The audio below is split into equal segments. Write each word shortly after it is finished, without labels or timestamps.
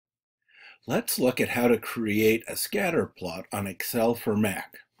Let's look at how to create a scatter plot on Excel for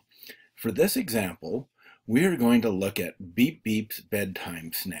Mac. For this example, we are going to look at Beep Beep's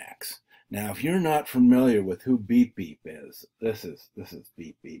bedtime snacks. Now, if you're not familiar with who Beep Beep is, this is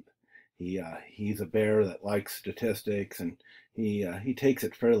Beep Beep. He's a bear that likes statistics, and he takes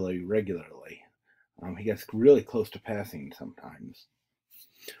it fairly regularly. He gets really close to passing sometimes.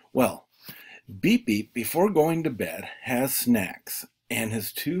 Well, Beep Beep, before going to bed, has snacks, and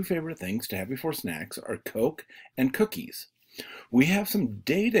his two favorite things to have before snacks are Coke and cookies. We have some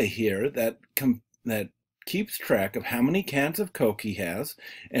data here that keeps track of how many cans of Coke he has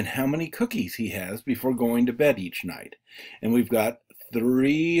and how many cookies he has before going to bed each night. And we've got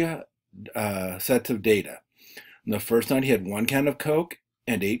three sets of data. The first night he had 1 can of Coke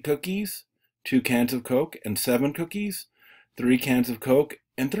and 8 cookies, 2 cans of Coke and 7 cookies, 3 cans of Coke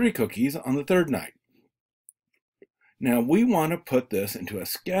and 3 cookies on the third night. Now we want to put this into a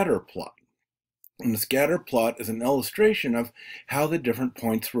scatter plot. And the scatter plot is an illustration of how the different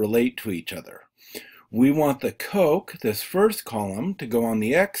points relate to each other. We want the Coke, this first column, to go on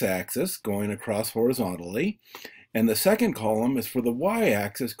the x-axis, going across horizontally, and the second column is for the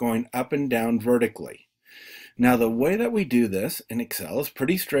y-axis, going up and down vertically. Now the way that we do this in Excel is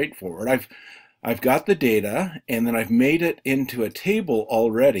pretty straightforward. I've got the data, and then I've made it into a table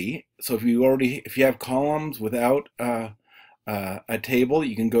already. So if you have columns without a table,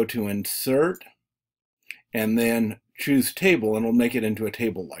 you can go to Insert and then choose Table, and it'll make it into a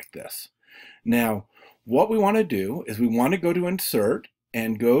table like this. Now, what we want to do is we want to go to Insert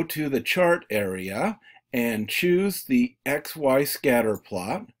and go to the Chart area and choose the XY scatter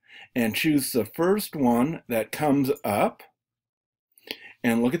plot and choose the first one that comes up.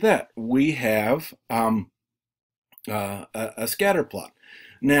 And look at that, we have a scatter plot.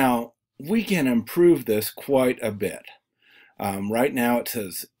 Now, we can improve this quite a bit. Right now it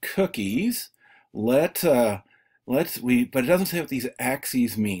says cookies. But it doesn't say what these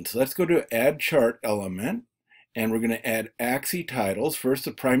axes mean. So let's go to Add Chart Element, and we're going to add axis titles. First,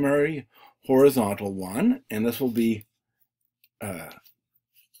 the primary horizontal one, and this will be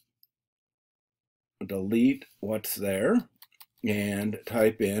delete what's there, and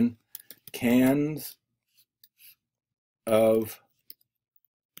type in cans of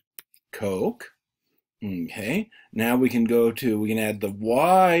Coke. Okay, now we can add the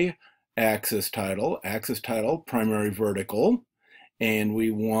Y axis title, primary vertical, and we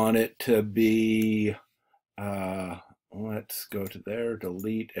want it to be, let's go to there,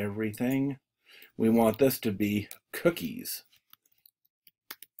 delete everything. We want this to be cookies.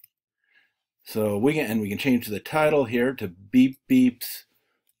 So we can change the title here to Beep Beep's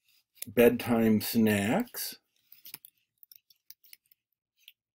bedtime snacks.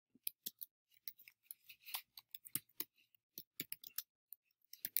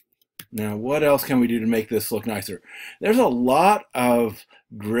 Now, what else can we do to make this look nicer? There's a lot of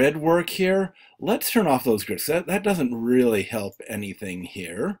grid work here. Let's turn off those grids. That doesn't really help anything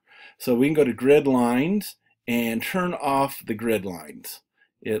here. So we can go to grid lines and turn off the grid lines.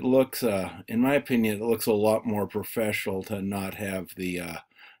 It looks, in my opinion, it looks a lot more professional to not have the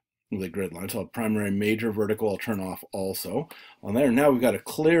grid lines. So primary major vertical I'll turn off also. On there, now we've got a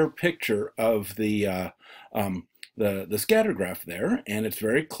clear picture of the scatter graph there, and it's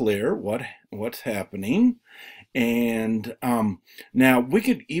very clear what's happening. And now we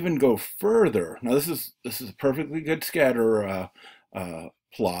could even go further. Now this is a perfectly good scatter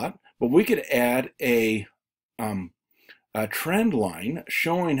plot, but we could add a trend line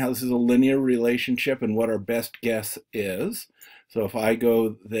showing how this is a linear relationship and what our best guess is. So if I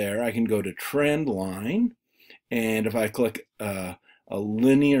go there, I can go to trend line, and if I click a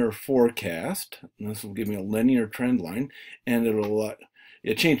linear forecast, and this will give me a linear trend line, and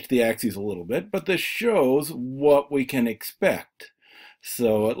it changed the axes a little bit, but this shows what we can expect.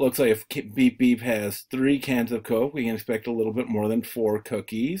 So it looks like if Beep Beep has 3 cans of Coke, we can expect a little bit more than 4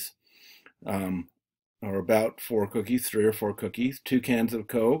 cookies, or about 4 cookies, 3 or 4 cookies. 2 cans of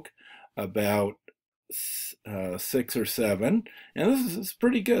Coke, about 6 or 7, and this is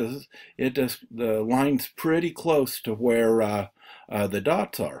pretty good. The line's pretty close to where the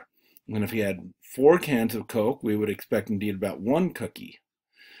dots are. And if you had 4 cans of Coke, we would expect indeed about 1 cookie.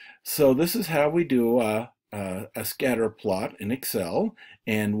 So this is how we do a scatter plot in Excel,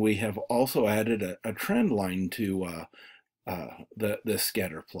 and we have also added a trend line to the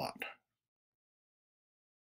scatter plot.